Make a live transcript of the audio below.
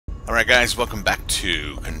Alright guys, welcome back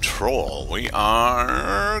to Control. We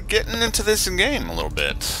are getting into this in-game a little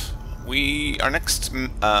bit. Our next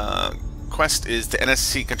quest is the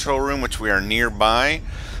NSC Control Room, which we are nearby.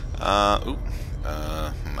 I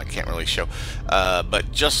can't really show.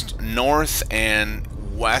 But just north and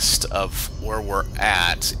west of where we're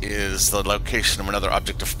at is the location of another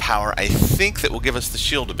object of power. I think that will give us the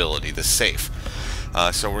shield ability, the safe.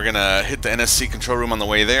 So we're gonna hit the NSC Control Room on the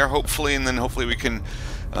way there, hopefully, and then hopefully we can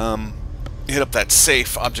hit up that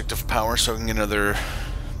safe object of power so we can get another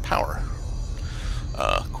power,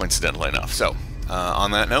 coincidentally enough. So,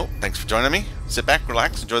 on that note, thanks for joining me. Sit back,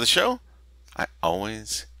 relax, enjoy the show. I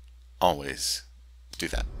always do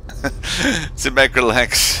that. Sit back,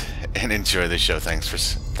 relax, and enjoy the show. Thanks for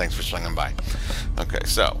swinging by. Okay,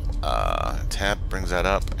 so, tab brings that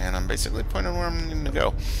up, and I'm basically pointing where I'm needing to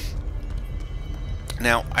go.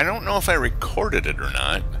 Now, I don't know if I recorded it or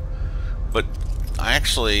not, but I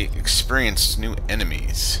actually experienced new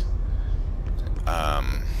enemies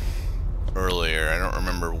earlier. I don't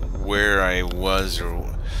remember where I was, or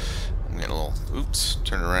I'm getting a little, oops,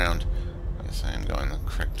 turn around. I guess I am going the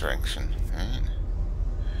correct direction, right?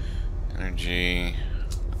 Energy.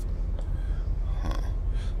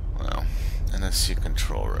 Well, NSC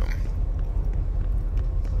Control Room.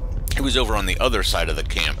 It was over on the other side of the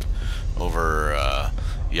camp, over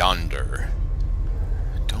yonder.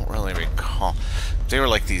 I don't really recall. They were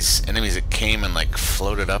like these enemies that came and like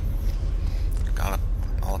floated up, got up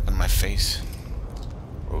all up in my face.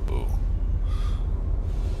 Ooh.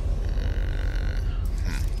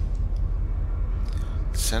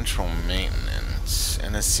 Central maintenance.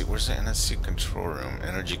 NSC. Where's the NSC Control Room?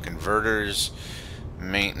 Energy converters.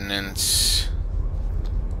 Maintenance.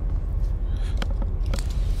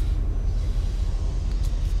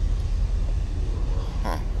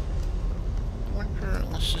 Huh. I wonder.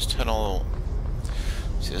 Let's just head all.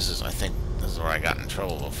 See, I think this is where I got in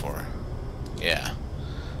trouble before. Yeah. So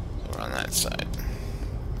we're on that side.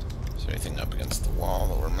 Is there anything up against the wall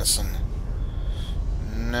that we're missing?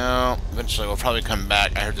 No. Eventually we'll probably come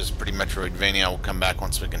back. I heard this is pretty Metroidvania. We'll come back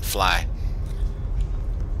once we can fly.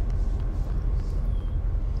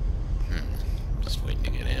 Just waiting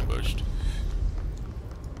to get ambushed.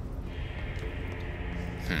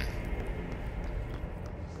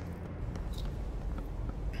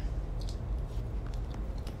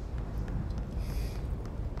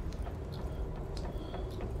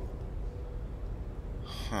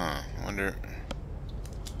 I wonder.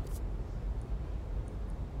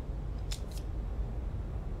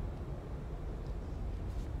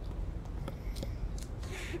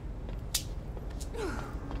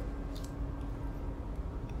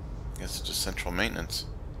 Guess it's just central maintenance.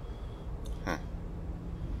 Huh.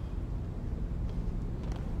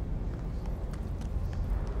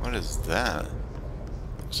 What is that?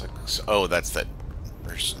 Looks like. Oh, that's that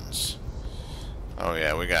person's. Oh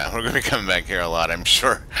yeah, we're gonna be coming back here a lot, I'm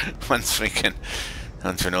sure, once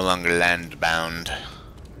we're no longer land bound.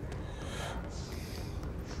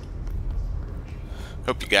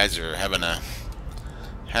 Hope you guys are having a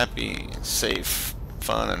happy, safe,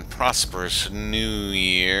 fun, and prosperous new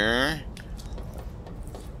year.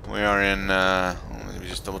 We are in, let me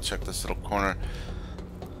just double check this little corner.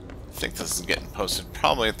 I think this is getting posted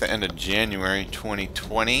probably at the end of January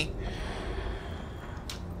 2020.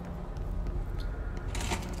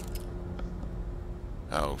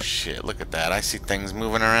 Oh shit, look at that. I see things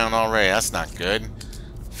moving around already. That's not good.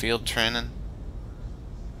 Field training.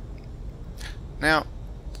 Now,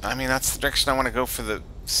 I mean, that's the direction I want to go for the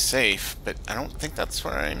safe, but I don't think that's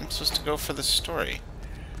where I'm supposed to go for the story.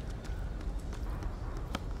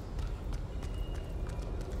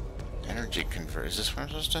 Energy converter. Is this where I'm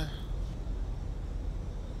supposed to?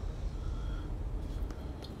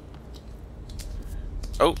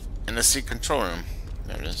 Oh, NSC Control Room.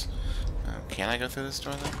 There it is. Can I go through this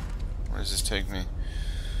door then? Where does this take me?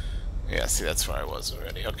 Yeah, see, that's where I was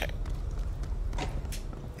already. Okay.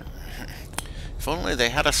 If only they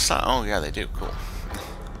had a sign. Oh, yeah, they do. Cool.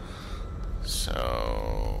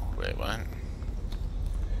 So, wait, what?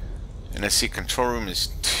 NSC Control Room is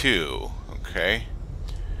 2. Okay.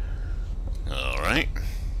 Alright.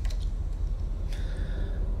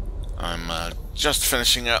 I'm just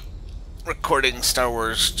finishing up recording Star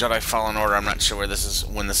Wars Jedi Fallen Order. I'm not sure when this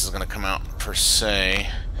is going to come out per se.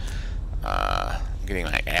 I'm getting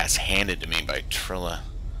my ass handed to me by Trilla,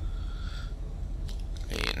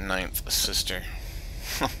 the 9th sister.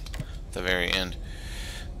 At the very end.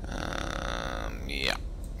 Yeah.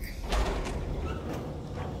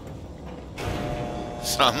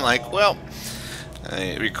 So I'm like, well,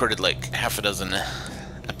 I recorded like half a dozen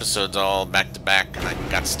episodes all back to back, and I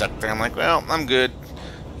got stuck there. I'm like, well, I'm good.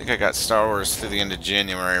 think I got Star Wars through the end of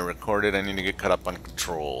January recorded. I need to get caught up on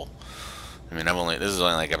Control. I mean, this is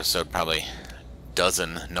only like episode probably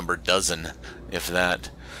number dozen, if that.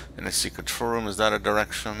 NSC Control Room, is that a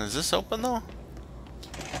direction? Is this open though?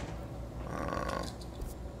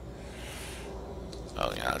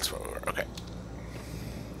 Oh yeah, that's where we were. Okay.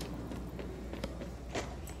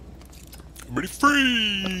 Everybody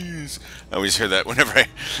freeze! I always hear that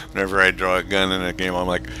whenever I draw a gun in a game. I'm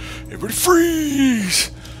like, everybody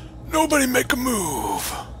freeze! Nobody make a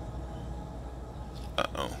move!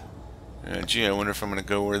 Uh-oh. Gee, I wonder if I'm gonna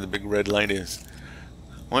go where the big red light is.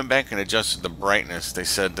 I went back and adjusted the brightness. They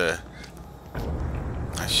said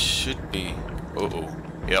I should be... Uh-oh.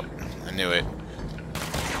 Yep, I knew it.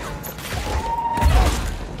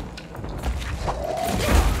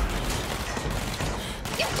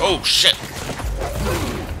 Oh, shit!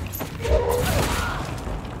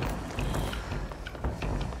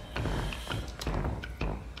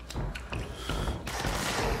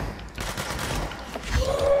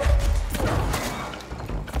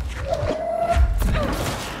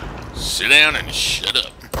 Sit down and shut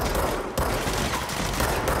up.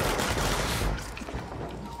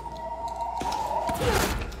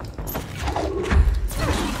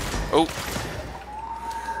 Oh.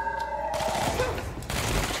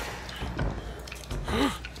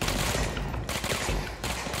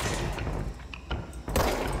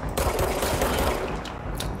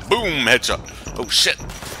 Boom, headshot. Oh shit.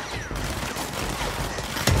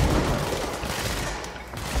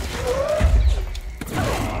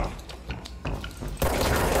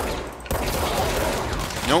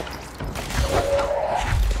 Nope.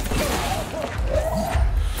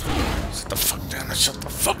 Sit the fuck down and shut the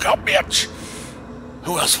fuck up, bitch.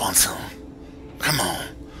 Who else wants some? Come on.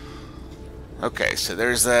 Okay, so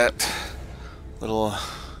there's that little...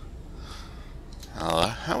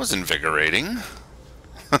 that was invigorating.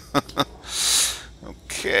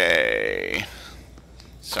 Okay.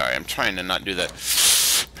 Sorry, I'm trying to not do that.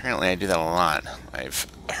 Apparently I do that a lot. I've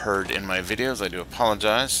heard in my videos. I do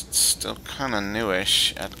apologize. It's still kind of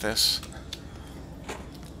newish at this.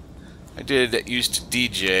 I used to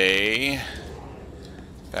DJ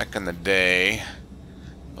back in the day,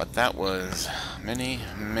 but that was many,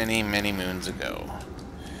 many, many moons ago.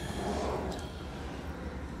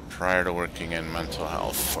 Prior to working in mental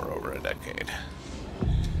health for over a decade.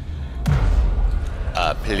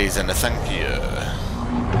 Please and thank you.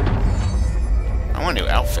 I want new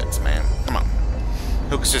outfits, man. Come on.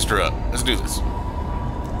 Hook a sister up. Let's do this.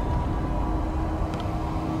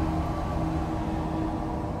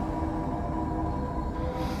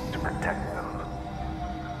 To protect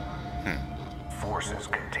them. Forces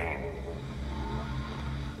contain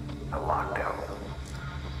a lockdown.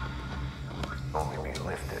 Only be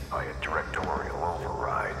lifted by a directorial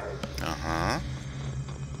override. Uh-huh.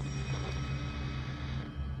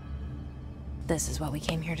 This is what we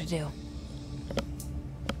came here to do.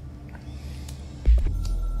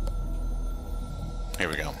 Here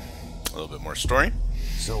we go. A little bit more story.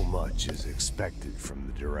 So much is expected from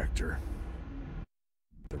the director.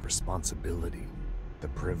 The responsibility, the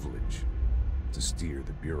privilege to steer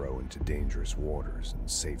the Bureau into dangerous waters and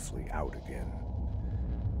safely out again.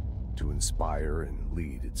 To inspire and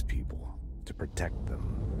lead its people, to protect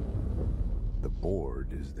them. The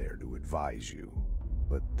board is there to advise you,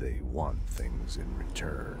 but they want things in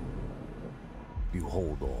return. You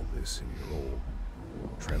hold all this in your old,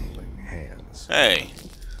 trembling hands. Hey.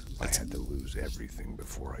 I had to lose everything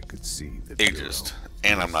before I could see the ageist.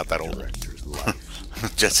 And I'm not that old. Director's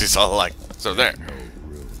life. Jesse's all alike. So there. No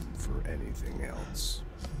room for anything else.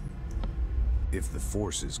 If the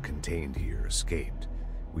forces contained here escaped,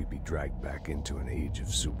 we'd be dragged back into an age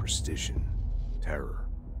of superstition, terror,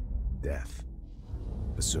 death.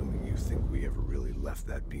 Assuming you think we ever really left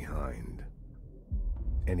that behind.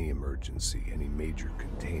 Any emergency, any major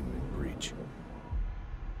containment breach,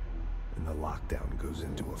 and the lockdown goes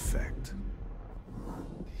into effect.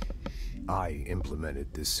 I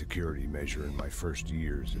implemented this security measure in my first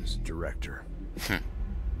years as director.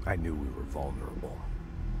 I knew we were vulnerable.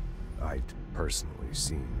 I'd personally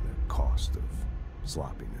seen the cost of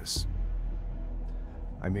sloppiness.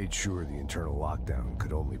 I made sure the internal lockdown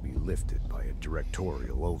could only be lifted by a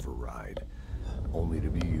directorial override, only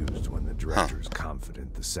to be used when the director is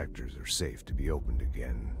confident the sectors are safe to be opened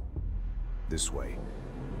again. This way,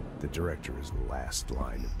 the director is the last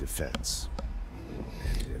line of defense.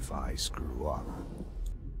 And if I screw up,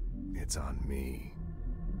 it's on me,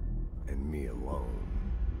 and me alone.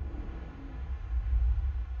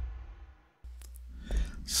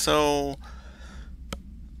 So,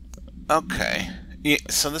 okay. Yeah,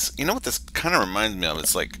 so this, you know what this kind of reminds me of?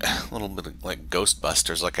 It's like a little bit of like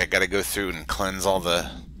Ghostbusters. Like I gotta go through and cleanse all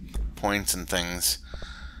the points and things.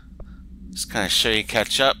 Just kind of show you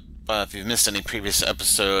catch up. If you've missed any previous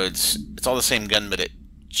episodes, it's all the same gun, but it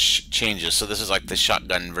changes. So this is like the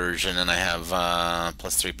shotgun version, and I have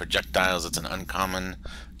 +3 projectiles. It's an uncommon.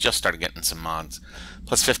 Just started getting some mods.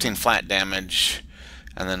 +15 flat damage,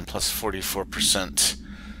 and then +44%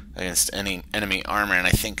 against any enemy armor. And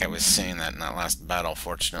I think I was saying that in that last battle,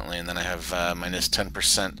 fortunately. And then I have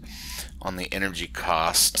 -10% on the energy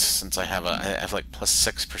cost, since I have like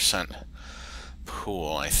 +6%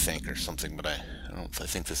 pool, I think, or something. But I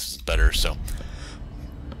think this is better. So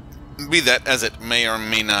be that as it may or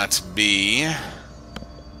may not be,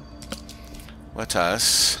 let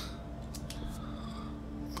us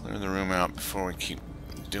clear the room out before we keep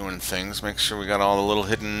doing things. Make sure we got all the little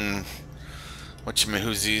hidden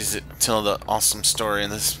whatchamahoozies that tell the awesome story in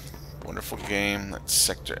this wonderful game. That's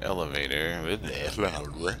sector elevator. Okay, we're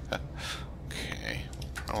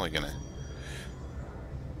probably gonna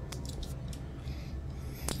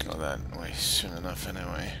go that way soon enough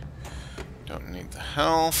anyway. Don't need the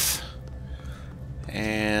health,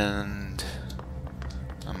 and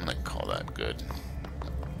I'm gonna call that good.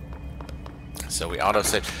 So we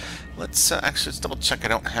autosave. Let's actually, let's double check. I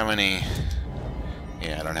don't have any.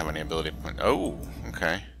 Yeah, I don't have any ability point. Oh,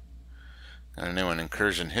 okay. Got a new one.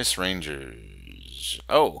 Incursion Hiss Rangers.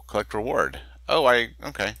 Oh, collect reward. Oh,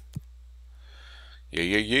 okay.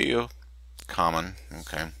 Yeah. Common.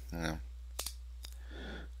 Okay. Yeah.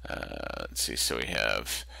 Let's see. So we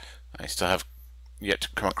have. I still have yet to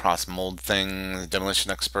come across mold things, demolition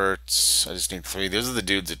experts. I just need 3. Those are the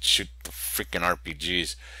dudes that shoot the freaking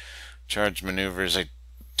RPGs. Charge maneuvers. I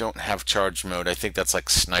don't have charge mode. I think that's like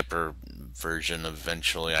sniper version.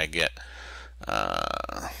 Eventually, I get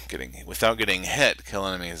without getting hit. Kill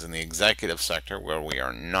enemies in the executive sector where we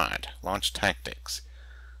are not. Launch tactics.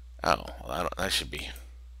 Oh, well, that should be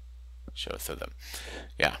show through them.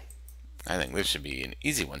 Yeah, I think this should be an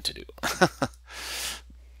easy one to do.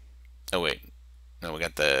 Oh wait, no, we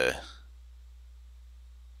got the.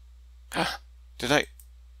 Did I?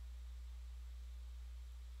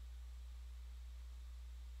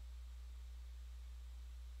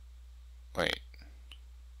 Wait.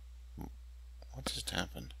 What just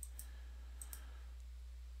happened?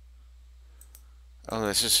 Oh,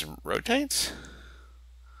 this just rotates?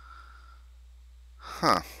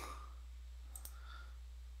 Huh.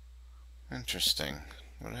 Interesting.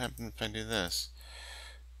 What happens if I do this?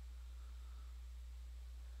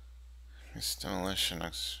 This demolition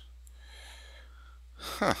looks...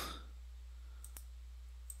 Huh.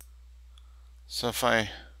 So if I...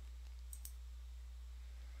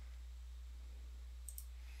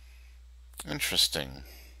 Interesting.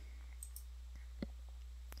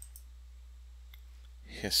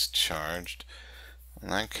 Hiss charged. In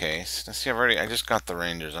that case, let's see. I just got the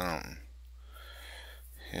Rangers. I don't.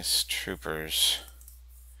 Hiss troopers.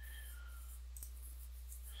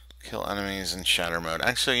 Kill enemies in shatter mode.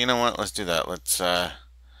 Actually, you know what? Let's do that. Let's.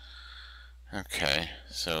 Okay.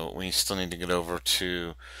 So we still need to get over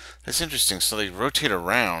to. That's interesting. So they rotate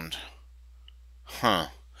around. Huh.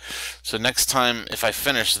 So next time, if I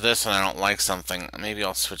finish this and I don't like something, maybe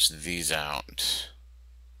I'll switch these out.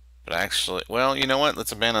 But actually, well, you know what?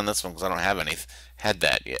 Let's abandon this one because I don't have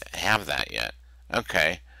that yet.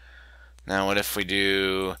 Okay. Now what if we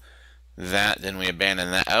do that, then we abandon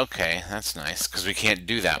that? Okay, that's nice because we can't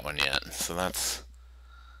do that one yet. So that's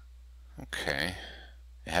okay.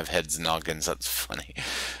 They have heads and noggins. That's funny.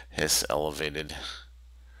 Hiss elevated.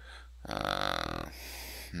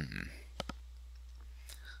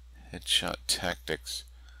 Headshot tactics.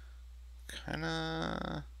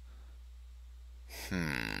 Kinda.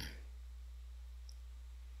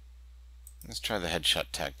 Let's try the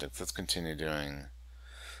headshot tactics. Let's continue doing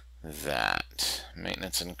that.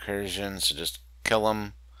 Maintenance incursions, so just kill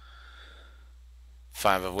them.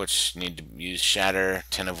 5 of which need to use shatter,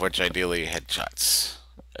 10 of which ideally headshots.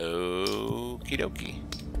 Okie dokie.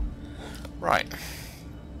 Right.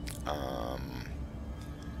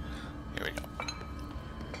 Here we go.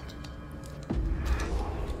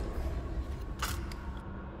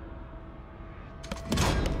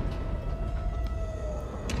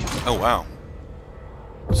 Oh wow.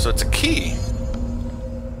 So it's a key.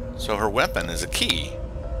 So her weapon is a key.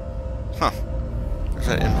 Huh. There's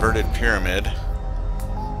that inverted pyramid.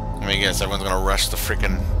 Let me guess, everyone's gonna rush the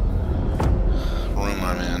freaking room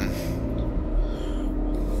I'm in.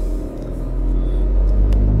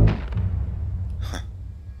 Huh.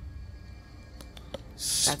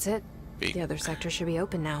 That's it. The other sector should be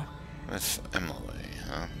open now. With Emily,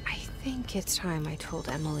 huh? I think it's time I told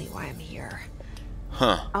Emily why I'm here.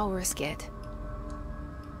 Huh. I'll risk it.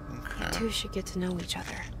 Okay. You two should get to know each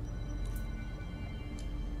other.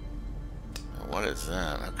 What is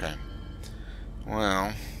that? Okay.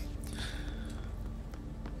 Well,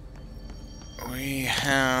 we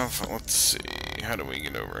have, let's see, how do we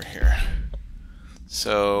get over here?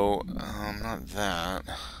 So, not that.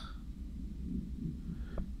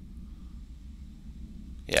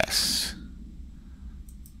 Yes.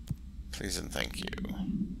 Please and thank you.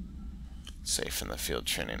 Safe in the field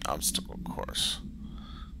training obstacle course.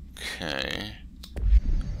 Okay.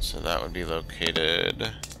 So that would be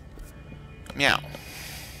located... Meow.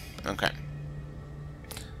 Okay.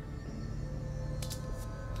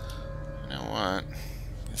 You know what?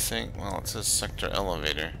 I think, well, it says sector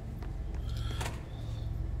elevator.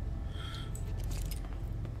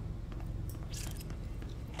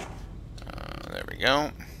 There we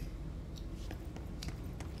go.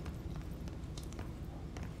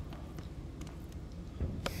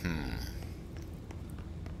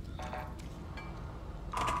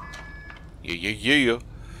 Yeah.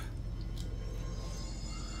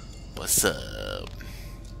 What's up?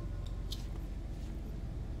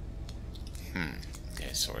 Okay,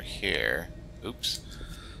 so we're here. Oops.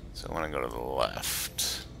 So I want to go to the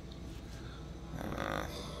left.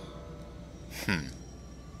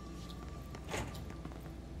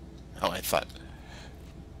 Oh, I thought...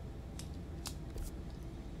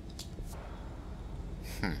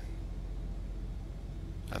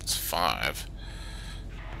 That's 5.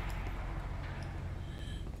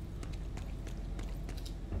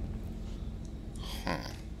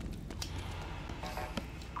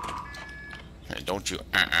 Hey, don't you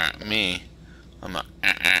me. I'm a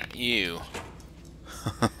you.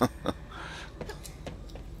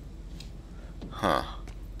 Huh. I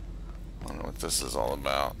don't know what this is all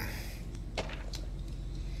about.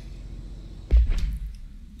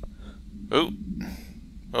 Ooh.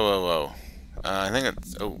 Whoa. I think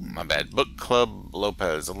it's... Oh, my bad. Book Club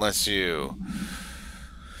Lopez. Unless you...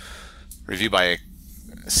 Review by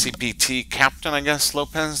CPT Captain, I guess,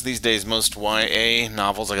 Lopez. These days, most YA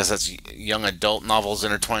novels, I guess that's young adult novels,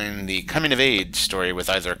 intertwine the coming-of-age story with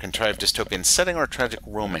either a contrived dystopian setting or a tragic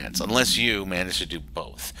romance, unless you manage to do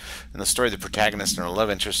both. In the story, the protagonist and her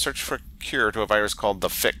love interest search for a cure to a virus called the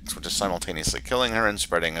Fix, which is simultaneously killing her and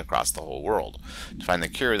spreading across the whole world. To find the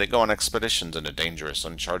cure, they go on expeditions into dangerous,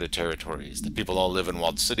 uncharted territories. The people all live in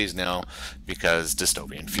walled cities now because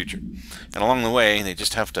dystopian future. And along the way, they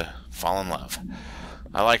just have to fall in love.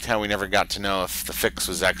 I liked how we never got to know if the Fix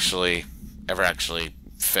was ever actually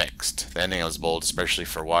fixed. The ending was bold, especially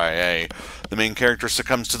for YA. The main character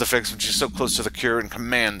succumbs to the Fix when she's so close to the cure and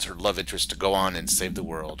commands her love interest to go on and save the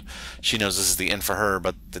world. She knows this is the end for her,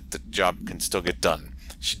 but the job can still get done.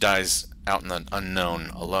 She dies out in the unknown,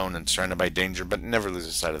 alone and surrounded by danger, but never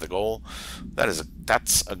loses sight of the goal.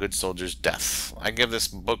 That's a good soldier's death. I give this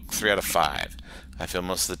book 3 out of 5. I feel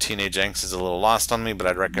most of the teenage angst is a little lost on me, but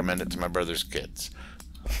I'd recommend it to my brother's kids.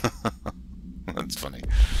 That's funny.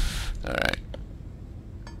 Alright.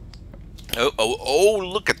 Oh,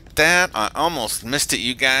 look at that. I almost missed it,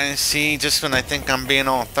 you guys. See, just when I think I'm being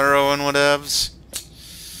all thorough and whatevs.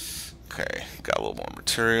 Okay, got a little more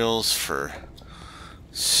materials for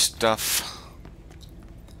stuff.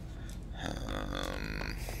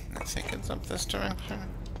 I think it's up this direction.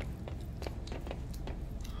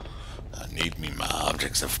 I need me my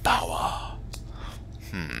objects of power.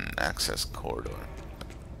 Access corridor.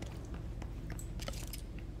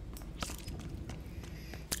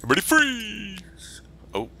 Everybody freeze!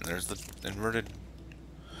 Oh, there's the inverted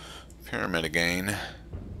pyramid again.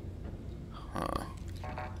 Huh.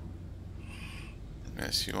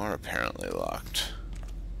 Yes, you are apparently locked.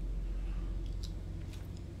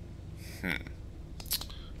 Well...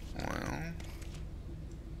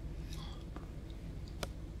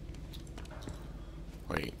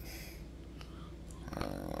 Wait.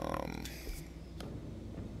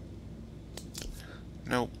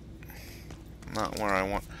 Nope. Not where I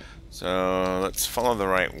want. So let's follow the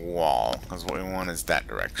right wall, because what we want is that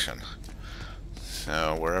direction.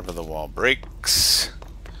 So wherever the wall breaks,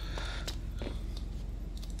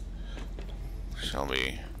 shall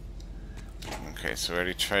be. Okay, so we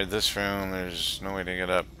already tried this room. There's no way to get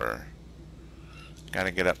up, or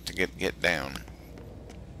gotta get up to get down.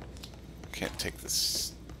 Can't take the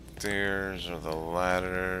stairs or the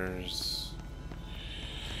ladders.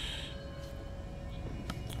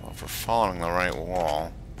 Well, if we're following the right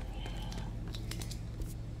wall.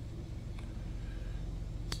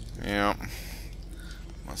 Yeah.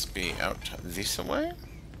 Must be out this way?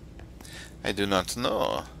 I do not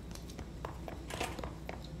know.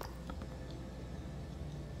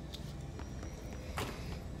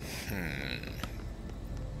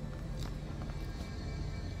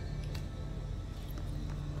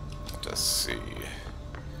 Let's see.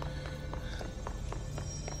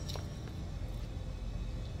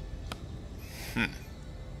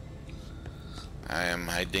 I am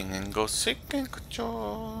hiding in Gosekin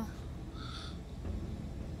Control.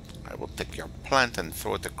 I will take your plant and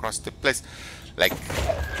throw it across the place like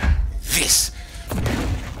this.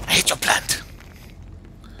 I hate your plant.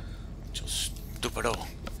 Yo stupido.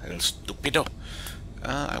 El stupido.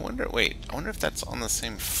 I wonder if that's on the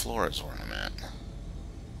same floor as where I'm at.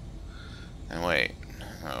 And wait.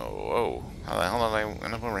 Oh, whoa. How the hell did I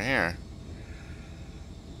end up over here?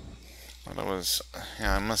 I thought it was...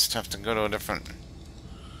 Yeah, I must have to go to a different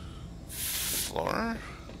floor.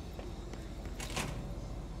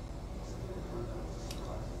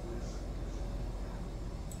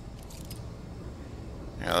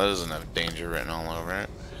 Yeah, that doesn't have danger written all over it.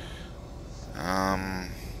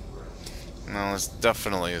 No, this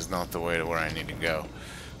definitely is not the way to where I need to go.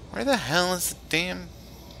 Where the hell is the damn...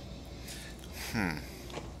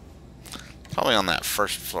 Probably on that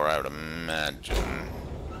first floor, I would imagine.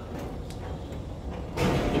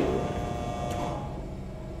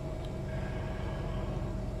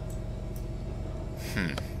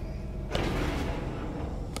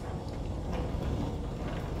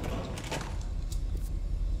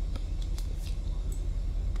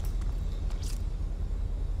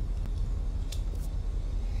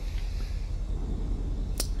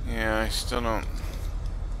 Yeah, I still don't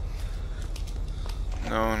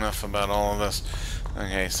know enough about all of this.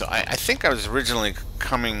 Okay, so I think I was originally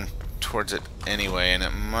coming towards it anyway, and it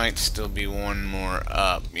might still be one more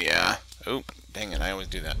up. Yeah. Oh, dang it, I always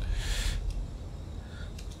do that.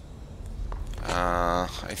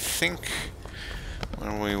 I think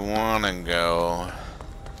where we want to go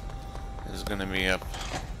is going to be up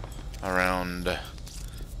around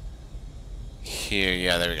here.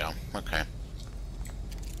 Yeah, there we go. Okay.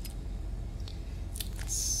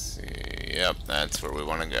 Let's see. Yep, that's where we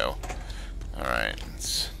want to go. Alright,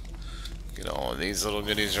 let's get all of these little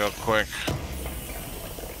goodies real quick.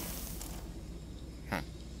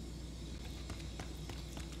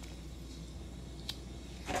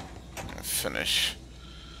 Finish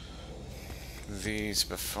these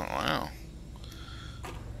before. Wow.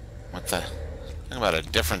 What the? Think about a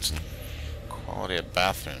difference in quality of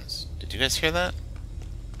bathrooms. Did you guys hear that?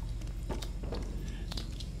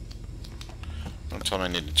 Don't tell me I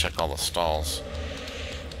need to check all the stalls.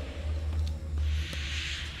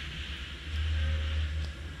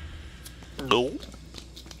 No.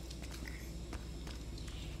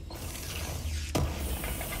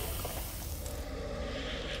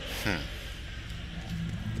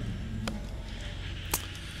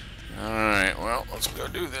 Alright, well, let's go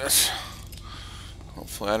do this.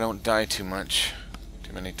 Hopefully I don't die too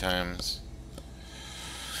many times.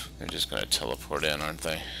 They're just gonna teleport in, aren't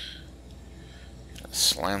they? Gonna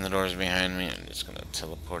slam the doors behind me and just gonna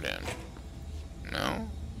teleport in. No?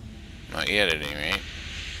 Not yet, at any rate.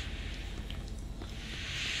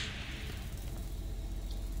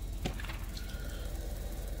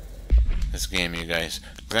 This game, you guys.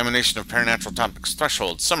 Examination of Paranatural Topics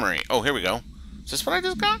Threshold. Summary. Oh, here we go. Is this what I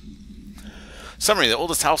just got? Summary. The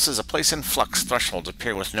oldest house is a place in flux. Thresholds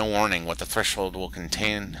appear with no warning. What the threshold will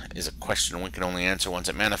contain is a question we can only answer once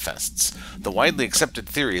it manifests. The widely accepted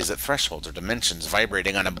theory is that thresholds are dimensions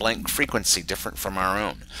vibrating on a blank frequency different from our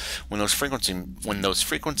own. When those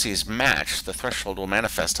frequencies match, the threshold will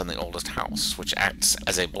manifest on the oldest house, which acts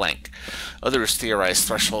as a blank. Others theorize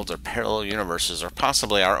thresholds are parallel universes or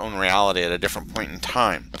possibly our own reality at a different point in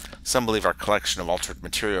time. Some believe our collection of altered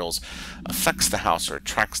materials affects the house or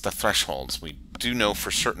attracts the thresholds. We do know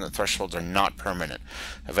for certain that thresholds are not permanent.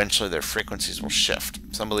 Eventually their frequencies will shift.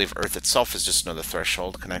 Some believe Earth itself is just another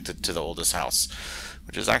threshold connected to the oldest house,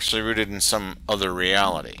 which is actually rooted in some other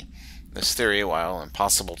reality. This theory, while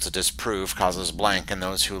impossible to disprove, causes blank, and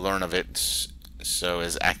those who learn of it so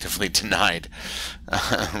is actively denied.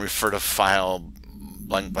 Refer to file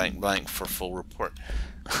blank blank blank for full report.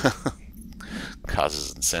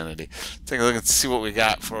 Causes insanity. Take a look and see what we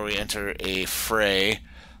got before we enter a fray.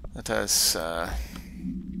 Let us, what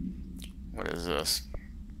is this?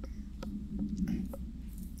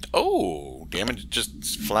 Oh, damage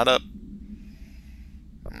just flat up.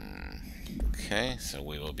 Okay, so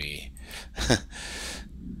we will be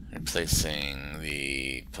replacing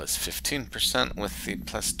the plus 15% with the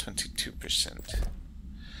plus 22%.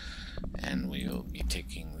 And we will be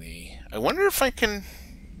taking the... I wonder if I can...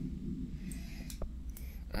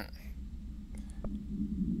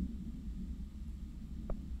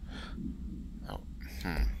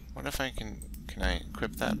 What if I can I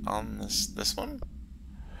equip that on this one?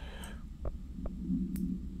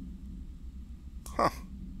 Huh.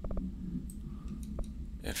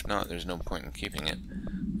 If If not, there's no point in keeping it.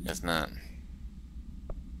 Guess not.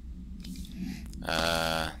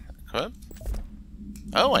 Equip?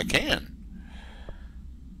 Oh, I can.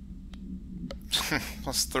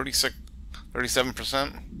 Plus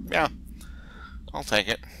 37%? Yeah. I'll take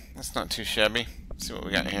it. That's not too shabby. Let's see what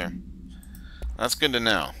we got here. That's good to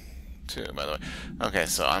know, too, by the way. Okay,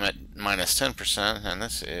 so I'm at minus 10%, and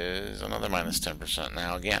this is another minus 10%.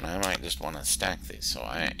 Now, again, I might just want to stack these, so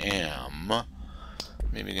I am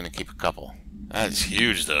maybe going to keep a couple. That's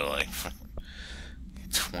huge, though, like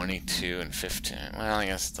 22 and 15. Well, I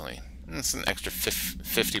guess it's an extra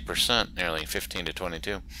 50%, nearly 15 to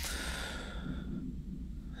 22.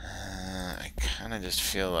 I kind of just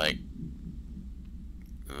feel like,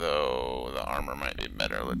 though, the armor might be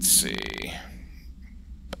better. Let's see.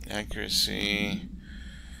 Accuracy,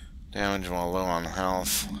 damage while low on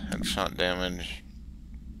health, headshot damage,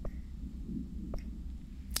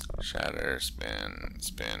 shatter,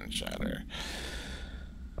 spin, shatter.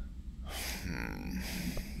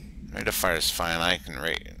 Rate of fire is fine. I can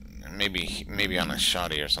rate maybe on a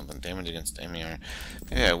shoddy or something. Damage against MER.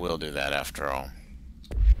 Maybe I will do that after all.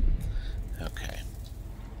 Okay.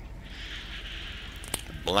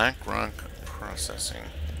 Black Rock Processing.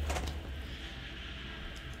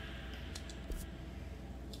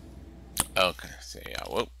 Okay, so yeah,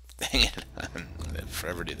 whoop, dang it, I'll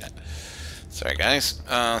forever do that. Sorry guys,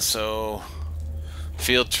 so,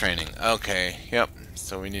 field training, okay, yep,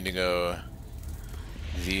 so we need to go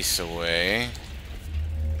this away,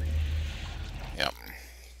 yep,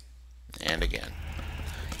 and again,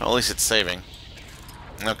 well, at least it's saving.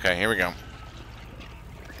 Okay, here we go,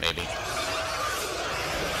 maybe.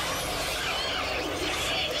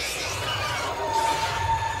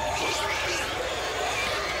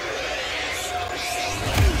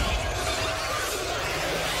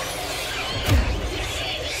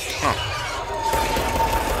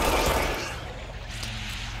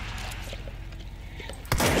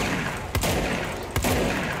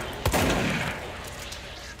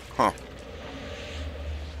 Huh.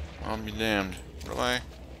 I'll be damned. Really?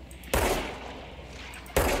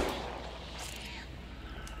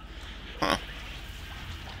 Huh.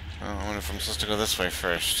 Well, I wonder if I'm supposed to go this way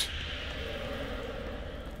first.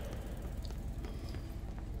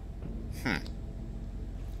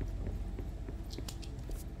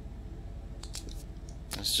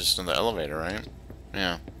 It's just in the elevator, right?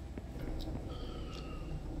 Yeah.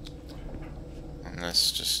 And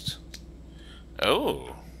that's just...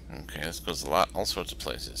 Oh! Okay, this goes all sorts of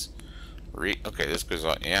places. Okay, this goes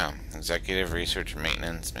all... Yeah. Executive, research,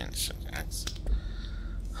 maintenance.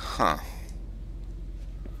 Huh.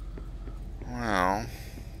 Well...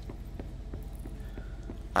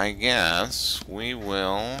 I guess we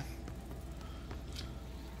will...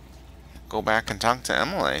 go back and talk to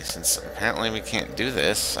Emily, since apparently we can't do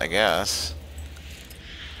this, I guess.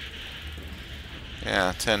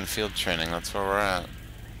 Yeah, 10 field training, that's where we're at.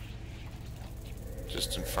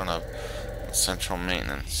 Just in front of central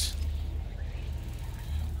maintenance.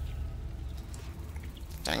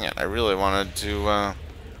 Dang it, I really wanted to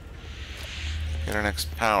get our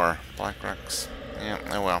next power. Black Rocks. Yeah,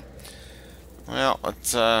 oh well. Well,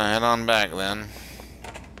 let's head on back then.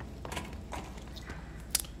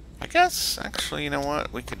 I guess, actually, you know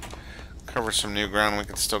what? We could cover some new ground. We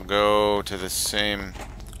could still go to the same...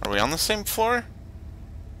 Are we on the same floor?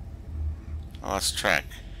 Oh, let's track.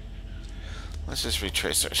 Let's just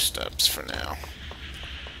retrace our steps for now.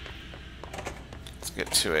 Let's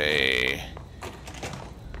get to a...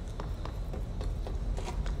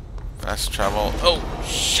 fast travel. Oh,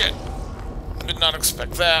 shit! Did not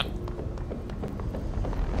expect that.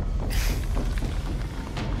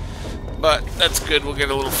 But that's good. We'll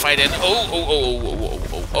get a little fight in.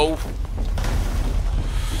 Oh.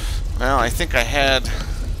 Well, I think I have.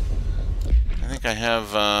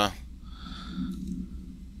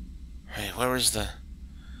 Hey, where was the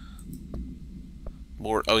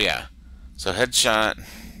board? Oh yeah. So headshot.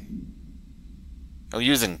 Oh,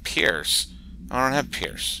 using Pierce. I don't have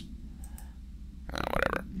Pierce.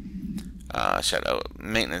 Whatever. Shadow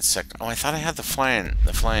maintenance sector. Oh, I thought I had the flying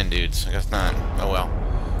dudes. I guess not. Oh well.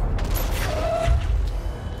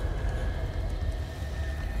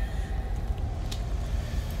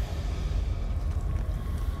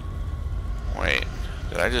 Wait,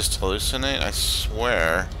 did I just hallucinate? I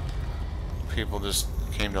swear people just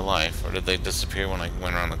came to life. Or did they disappear when I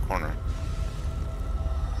went around the corner?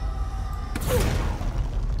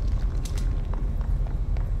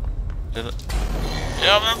 Did it?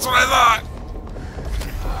 Yeah, that's what I thought!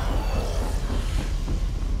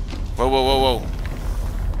 Whoa.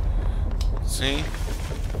 See?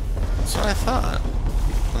 That's what I thought.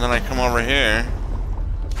 And then I come over here.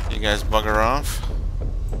 you guys bugger off.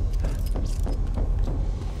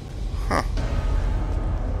 Huh.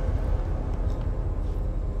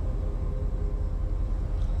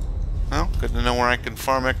 Well, good to know where I can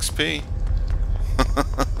farm XP.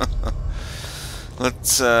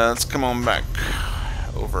 Let's come on back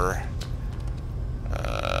over.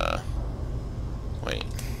 Wait.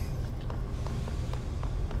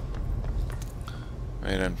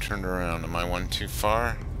 Wait, I'm turned around. Am I one too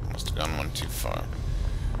far? Must have gone one too far.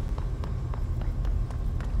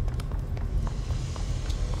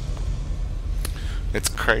 It's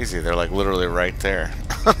crazy. They're like literally right there.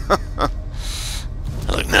 They're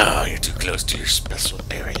like, no, you're too close to your special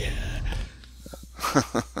area.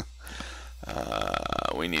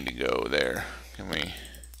 We need to go there. Can we?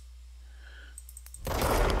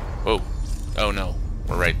 Whoa! Oh no,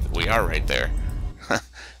 we are right there.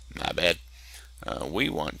 My bad. We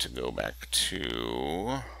want to go back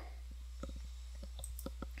to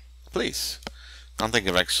police. I don't think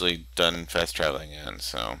I've actually done fast traveling yet,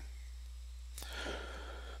 so.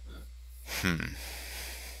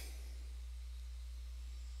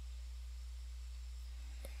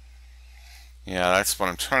 Yeah, that's what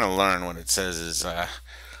I'm trying to learn. What it says is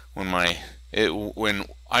when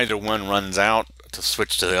either one runs out, to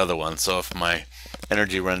switch to the other one. So if my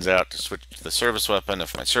energy runs out, to switch to the service weapon.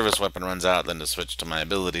 If my service weapon runs out, then to switch to my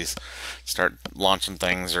abilities, start launching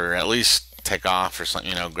things, or at least take off or something.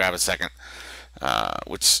 You know, grab a second.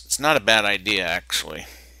 Which it's not a bad idea actually.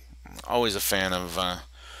 I'm always a fan of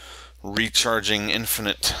recharging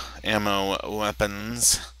infinite ammo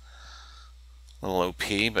weapons. A little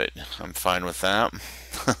OP, but I'm fine with that.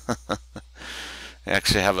 I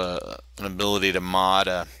actually have an ability to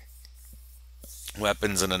mod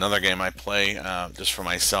weapons in another game I play just for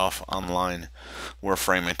myself online.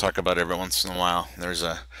 Warframe, I talk about every once in a while. There's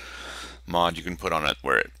a mod you can put on it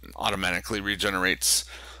where it automatically regenerates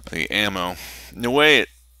the ammo. In a way, it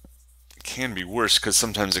can be worse because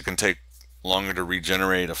sometimes it can take longer to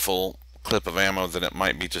regenerate a full clip of ammo than it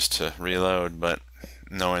might be just to reload, but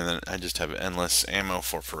knowing that I just have endless ammo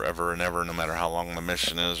for forever and ever, no matter how long the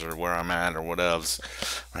mission is or where I'm at or whatevs,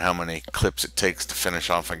 or how many clips it takes to finish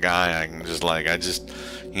off a guy, I just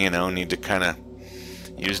you know, need to kind of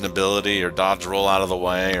use an ability or dodge roll out of the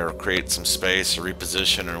way or create some space or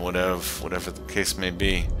reposition or whatever the case may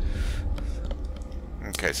be.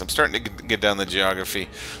 Okay, so I'm starting to get down the geography.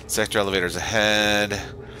 Sector elevators ahead.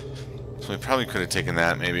 So we probably could have taken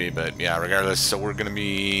that maybe, but yeah, regardless. So we're going to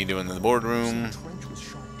be doing the boardroom.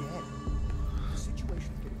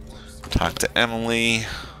 Talk to Emily.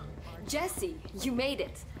 Jesse, you made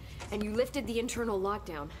it. And you lifted the internal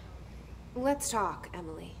lockdown. Let's talk,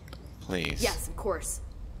 Emily. Please. Yes, of course.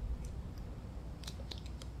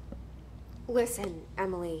 Listen,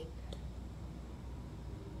 Emily.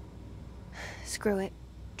 Screw it.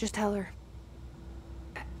 Just tell her.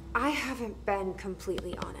 I haven't been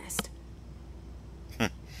completely honest.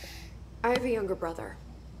 I have a younger brother,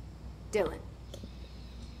 Dylan.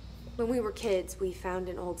 When we were kids, we found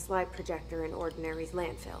an old slide projector in Ordinary's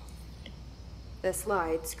landfill. The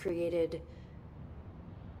slides created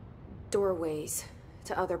doorways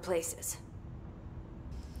to other places.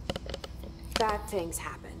 Bad things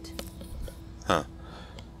happened. Huh.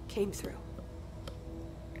 Came through.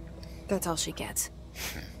 That's all she gets.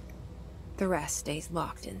 The rest stays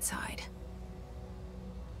locked inside.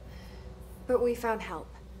 But we found help.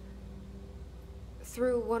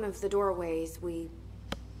 Through one of the doorways, we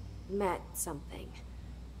met something.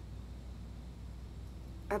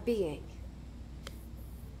 A being.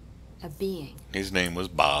 A being? His name was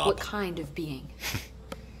Bob. What kind of being?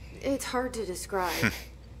 It's hard to describe,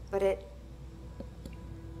 but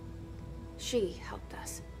she helped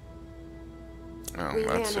us. Oh, We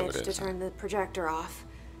that's who it managed to is. turn the projector off.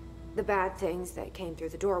 The bad things that came through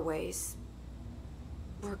the doorways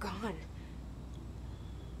were gone.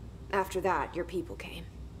 After that, your people came.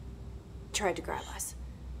 Tried to grab us.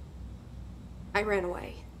 I ran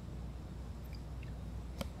away.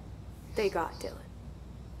 They got Dylan.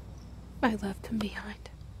 I left him behind.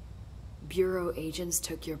 Bureau agents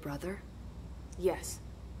took your brother? Yes.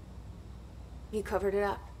 He covered it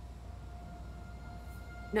up.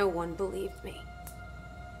 No one believed me.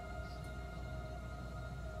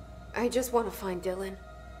 I just want to find Dylan.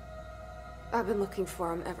 I've been looking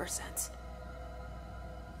for him ever since.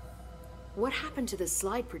 What happened to the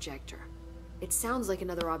slide projector? It sounds like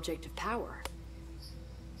another object of power.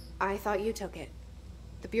 I thought you took it.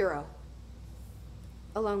 The Bureau.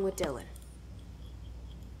 Along with Dylan.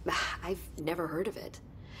 I've never heard of it.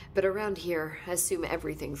 But around here, I assume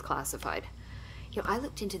everything's classified. You know, I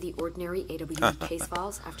looked into the Ordinary AWE case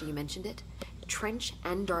files after you mentioned it. Trench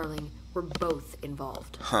and Darling were both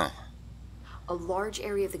involved. Huh. A large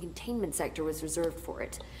area of the containment sector was reserved for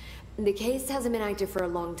it. The case hasn't been active for a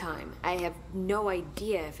long time. I have no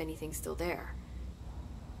idea if anything's still there.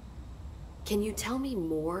 Can you tell me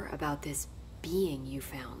more about this being you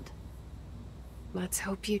found? Let's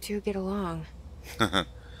hope you two get along.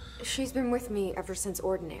 She's been with me ever since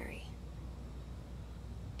Ordinary.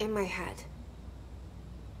 In my head.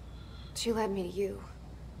 She led me to you.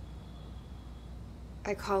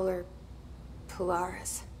 I call her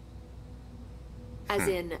Polaris. As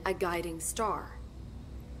in a guiding star.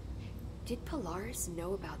 Did Polaris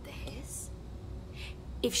know about the hiss?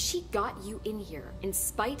 If she got you in here in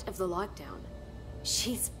spite of the lockdown,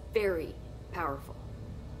 she's very powerful.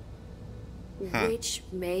 Which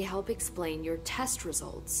may help explain your test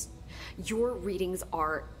results. Your readings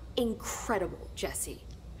are incredible, Jesse.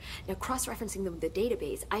 Now, cross-referencing them with the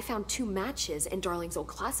database, I found 2 matches in Darling's old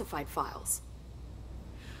classified files.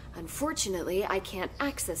 Unfortunately, I can't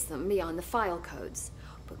access them beyond the file codes.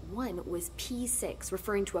 But one was P6,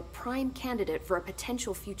 referring to a prime candidate for a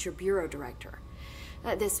potential future bureau director.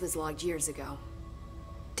 This was logged years ago.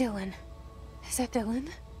 Dylan. Is that Dylan?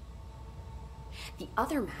 The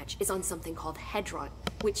other match is on something called Hedron,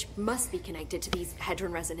 which must be connected to these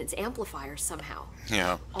Hedron resonance amplifiers somehow.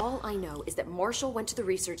 Yeah. All I know is that Marshall went to the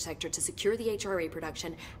research sector to secure the HRA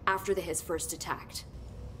production after the hiss first attacked.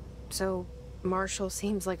 So, Marshall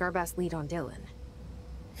seems like our best lead on Dylan.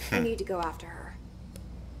 I need to go after her.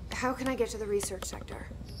 How can I get to the research sector?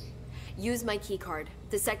 Use my keycard.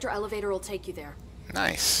 The sector elevator will take you there.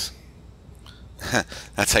 Nice.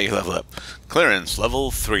 That's how you level up. Clearance level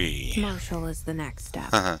 3. Marshall is the next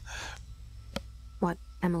step. What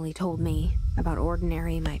Emily told me about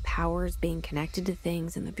Ordinary, my powers being connected to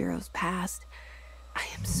things in the Bureau's past. I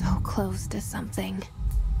am so close to something.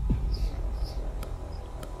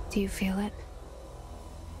 Do you feel it?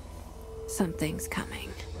 Something's coming.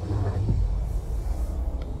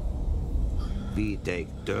 We take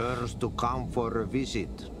turns to come for a visit.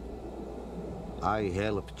 I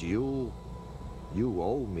helped you. You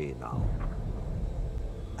owe me now.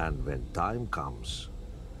 And when time comes,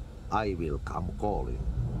 I will come calling.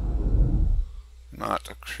 Not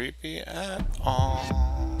creepy at all.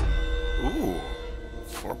 Ooh.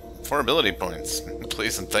 4 ability points.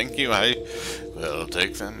 Please and thank you. I will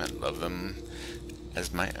take them and love them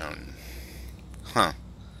as my own. Huh.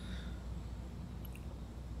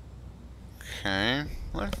 Okay.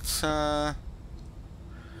 Let's see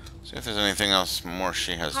if there's anything else more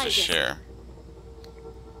she has to share.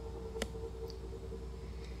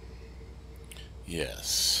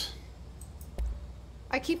 Yes.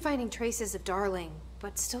 I keep finding traces of Darling,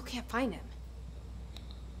 but still can't find him.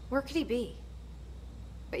 Where could he be?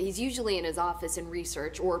 But he's usually in his office in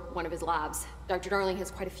research or one of his labs. Dr. Darling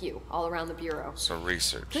has quite a few all around the Bureau. So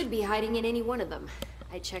research. Could be hiding in any one of them.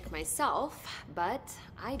 I check myself, but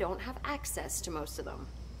I don't have access to most of them.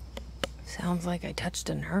 Sounds like I touched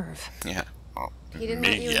a nerve. Yeah. He didn't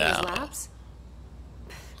let you in his labs?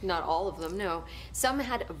 Not all of them, no. Some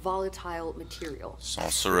had volatile material.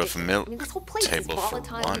 Saucer of milk. I mean, this whole place is Table for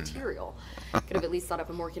volatile one. material. Could have at least thought up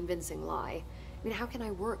a more convincing lie. I mean, how can I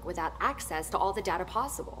work without access to all the data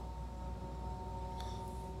possible?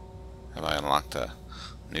 Have I unlocked a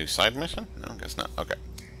new side mission? No, I guess not. Okay.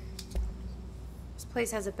 This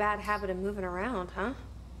place has a bad habit of moving around, huh?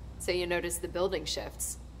 So you notice the building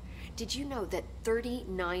shifts. Did you know that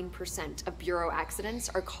 39% of Bureau accidents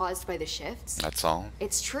are caused by the shifts? That's all?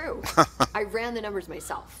 It's true. I ran the numbers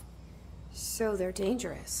myself. So they're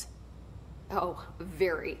dangerous. Oh,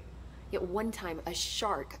 very. Yet one time, a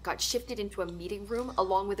shark got shifted into a meeting room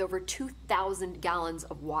along with over 2,000 gallons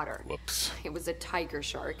of water. Whoops. It was a tiger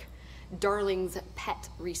shark. Darling's pet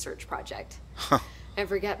research project. I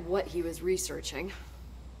forget what he was researching.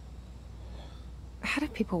 How do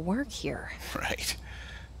people work here? Right.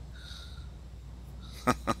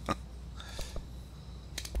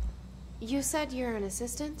 You said you're an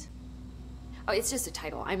assistant? Oh, it's just a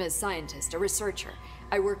title. I'm a scientist, a researcher.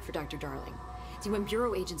 I work for Dr. Darling. See, when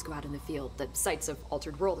Bureau agents go out in the field, the sites of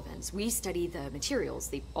altered world events, we study the materials,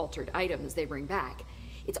 the altered items they bring back.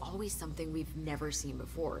 It's always something we've never seen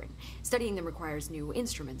before, and studying them requires new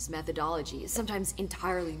instruments, methodologies, sometimes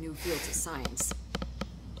entirely new fields of science.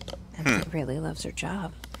 Emily really loves her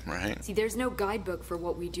job. Right. See, there's no guidebook for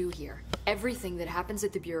what we do here. Everything that happens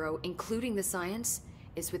at the Bureau, including the science,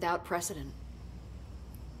 is without precedent.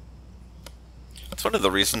 It's one of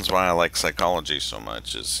the reasons why I like psychology so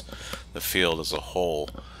much, is the field as a whole,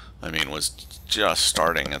 I mean, was just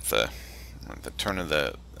starting at the turn of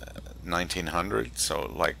the 1900s,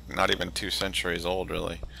 so like not even 2 centuries old,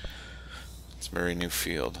 really. It's a very new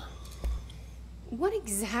field. What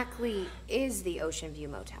exactly is the Ocean View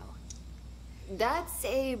Motel? That's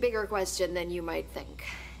a bigger question than you might think.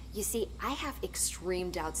 You see, I have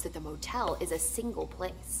extreme doubts that the motel is a single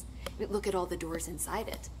place. I mean, look at all the doors inside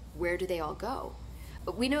it. Where do they all go?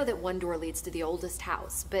 We know that one door leads to the oldest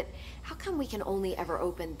house, but how come we can only ever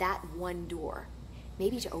open that one door?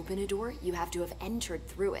 Maybe to open a door, you have to have entered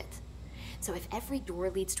through it. So if every door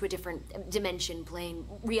leads to a different dimension, plane,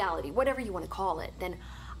 reality, whatever you want to call it, then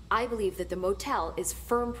I believe that the motel is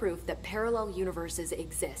firm proof that parallel universes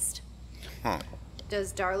exist. Huh.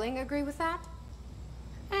 Does Darling agree with that?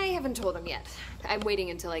 I haven't told him yet. I'm waiting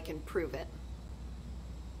until I can prove it.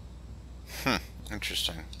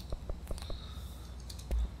 Interesting.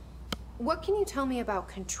 What can you tell me about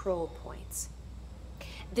control points?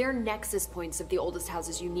 They're nexus points of the oldest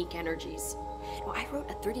house's unique energies. Now, I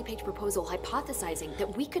wrote a 30-page proposal hypothesizing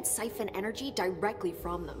that we could siphon energy directly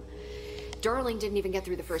from them. Darling didn't even get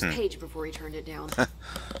through the first page before he turned it down.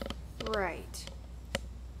 Right.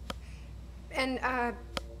 And,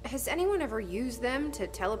 has anyone ever used them to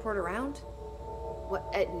teleport around?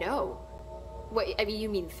 What? No. What, I mean, you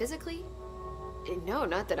mean physically? No,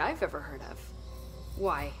 not that I've ever heard of.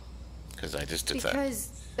 Why? Because I just did that. Because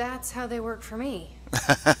that's how they work for me.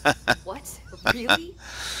 What? Really?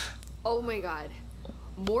 Oh my god.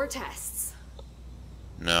 More tests.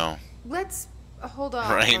 No. Let's hold off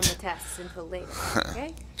Right. on the tests until later,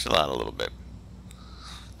 okay? Chill out a little bit.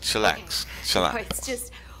 Chillax. Okay. Chillax. No, it's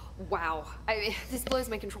just, wow. I mean, this blows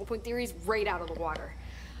my control point theories right out of the water.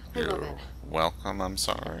 I love it. Welcome, I'm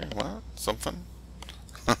sorry. What? Something?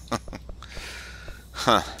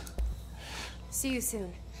 Huh. See you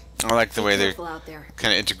soon. I like the way they're Careful out there.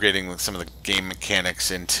 kind of integrating with some of the game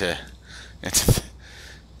mechanics into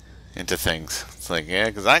things. It's like, yeah,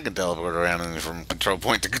 because I can teleport around from control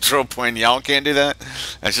point to control point. Y'all can't do that?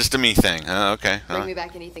 That's just a me thing. Okay. Bring me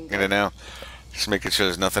back anything good. Get it now? Just making sure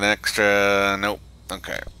there's nothing extra. Nope.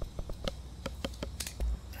 Okay.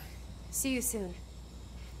 See you soon.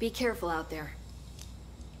 Be careful out there.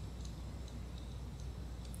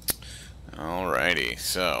 Alrighty.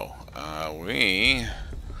 So, I'm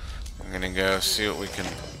gonna go see what we can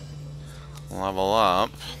level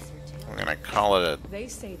up. We're gonna call it a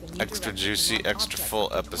extra juicy, extra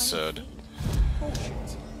full episode.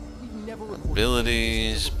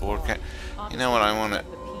 Abilities, board count. You know what? I wanna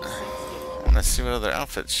see what other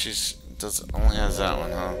outfits she's only has that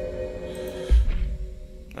one, huh?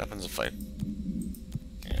 What happens if I?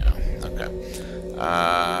 Yeah. Okay.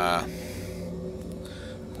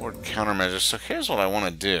 Board countermeasures. So here's what I want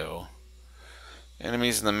to do.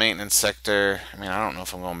 Enemies in the maintenance sector. I mean, I don't know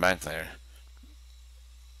if I'm going back there.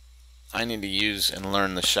 I need to use and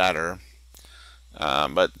learn the shatter.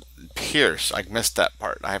 But pierce, I missed that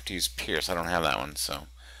part. I have to use pierce. I don't have that one, so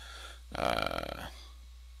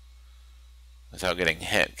without getting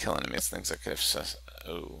hit, kill enemies. Things I could have.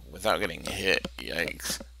 Oh, without getting hit.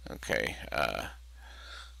 Yikes. Okay.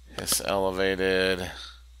 Hiss elevated.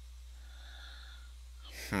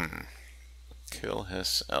 Kill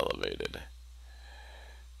hiss elevated.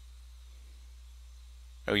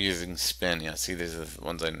 Oh, using spin. Yeah, see, these are the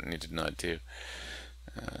ones I need to know too.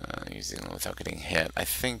 Using them without getting hit. I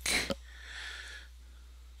think.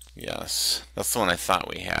 Yes, that's the one I thought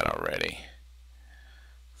we had already.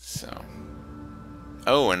 So.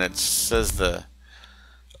 Oh, and it says the.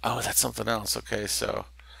 Oh, that's something else. Okay, so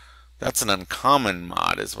that's an uncommon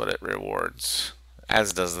mod, is what it rewards.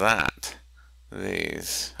 As does that.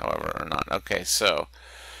 These, however, are not. Okay, so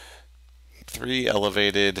 3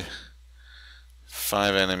 elevated,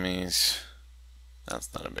 5 enemies.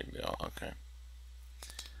 That's not a big deal. Okay.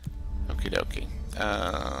 Okie dokie.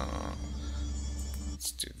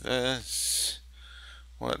 Let's do this.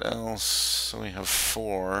 What else? So we have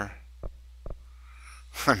 4.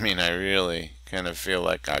 I mean, I really kind of feel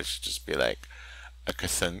like I should just be like a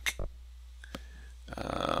kathunk.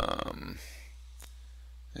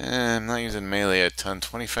 I'm not using melee a ton.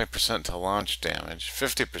 25% to launch damage,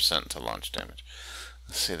 50% to launch damage.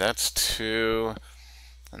 Let's see, that's 2,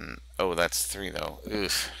 and oh, that's 3 though.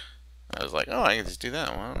 Oof. I was like, oh, I can just do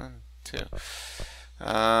that. 1, 2.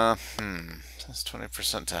 That's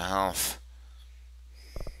 20% to health.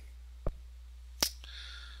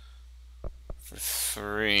 For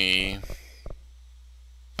 3.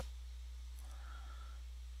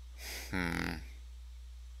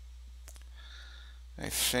 I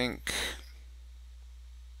think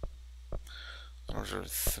those are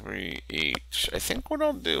 3 each. I think what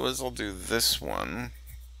I'll do is I'll do this one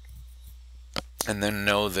and then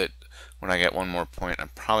know that when I get 1 more point I'm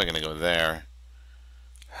probably going to go there.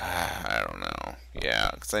 I don't know. Yeah,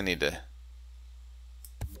 because I need to.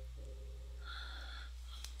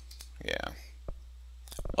 Yeah.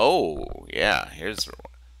 Oh, yeah. Here's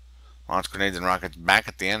launch grenades and rockets back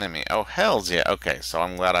at the enemy. Oh, hells yeah. Okay, so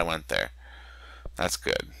I'm glad I went there. That's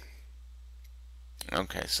good.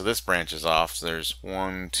 Okay, so this branches off. So there's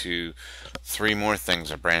 1, 2, 3 more things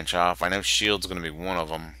that branch off. I know shield's going to be one of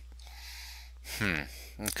them.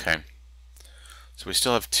 Okay. So we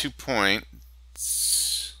still have 2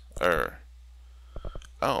 points.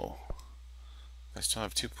 Oh. I still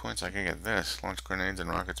have 2 points. I can get this. Launch grenades and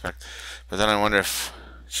rockets back. But then I wonder if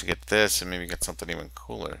I should get this and maybe get something even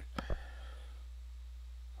cooler.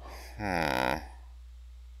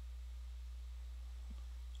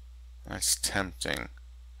 That's tempting.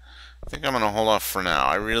 I think I'm going to hold off for now.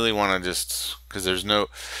 I really want to just... Because there's no...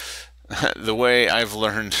 The way I've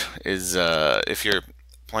learned is if you're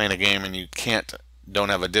playing a game and you don't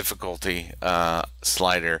have a difficulty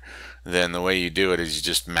slider, then the way you do it is you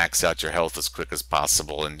just max out your health as quick as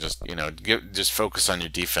possible and just, you know, just focus on your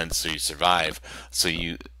defense so you survive, so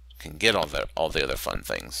you can get all the other fun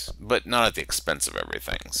things, but not at the expense of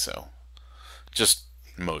everything. So just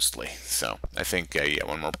mostly. So I think yeah,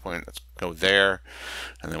 1 more point. Let's go there,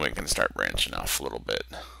 and then we can start branching off a little bit.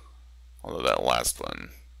 Although that last one,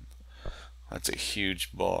 that's a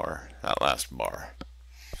huge bar, that last bar.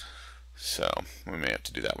 So we may have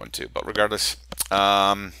to do that one too. But regardless,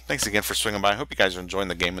 thanks again for swinging by. I hope you guys are enjoying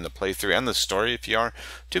the game and the playthrough and the story. If you are,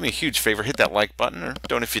 do me a huge favor, hit that like button, or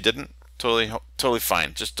don't if you didn't. Totally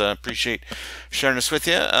fine. Just appreciate sharing this with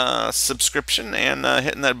you. Subscription and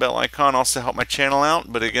hitting that bell icon also help my channel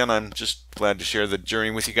out. But again, I'm just glad to share the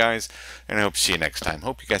journey with you guys, and I hope to see you next time.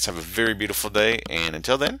 Hope you guys have a very beautiful day, and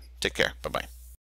until then, take care. Bye-bye.